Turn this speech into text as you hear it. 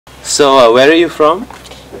So, where are you from?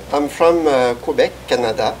 I'm from Quebec,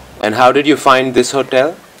 Canada. And how did you find this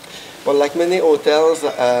hotel? Well, like many hotels,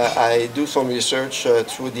 I do some research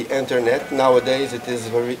through the internet. Nowadays, it is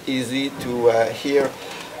very easy to hear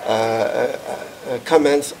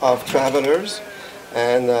comments of travelers,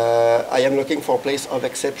 and I am looking for a place of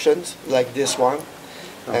exceptions like this one.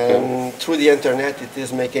 Okay. And through the internet, it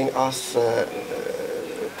is making us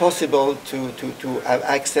possible to have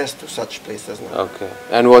access to such places now. Okay.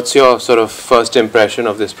 And what's your sort of first impression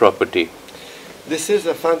of this property? This is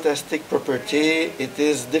a fantastic property. It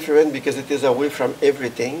is different because it is away from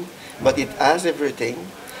everything, but it has everything.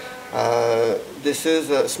 This is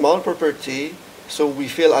a small property, so we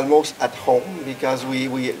feel almost at home because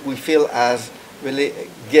we feel as really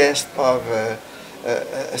guests of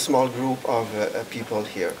a small group of people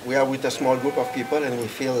here. We are with a small group of people and we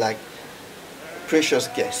feel like precious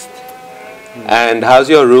guests. And how's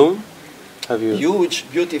your room? Huge,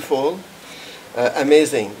 beautiful.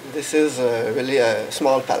 Amazing. This is really a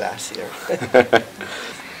small palace here.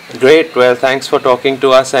 Great. Well, thanks for talking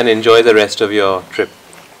to us and enjoy the rest of your trip.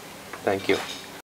 Thank you.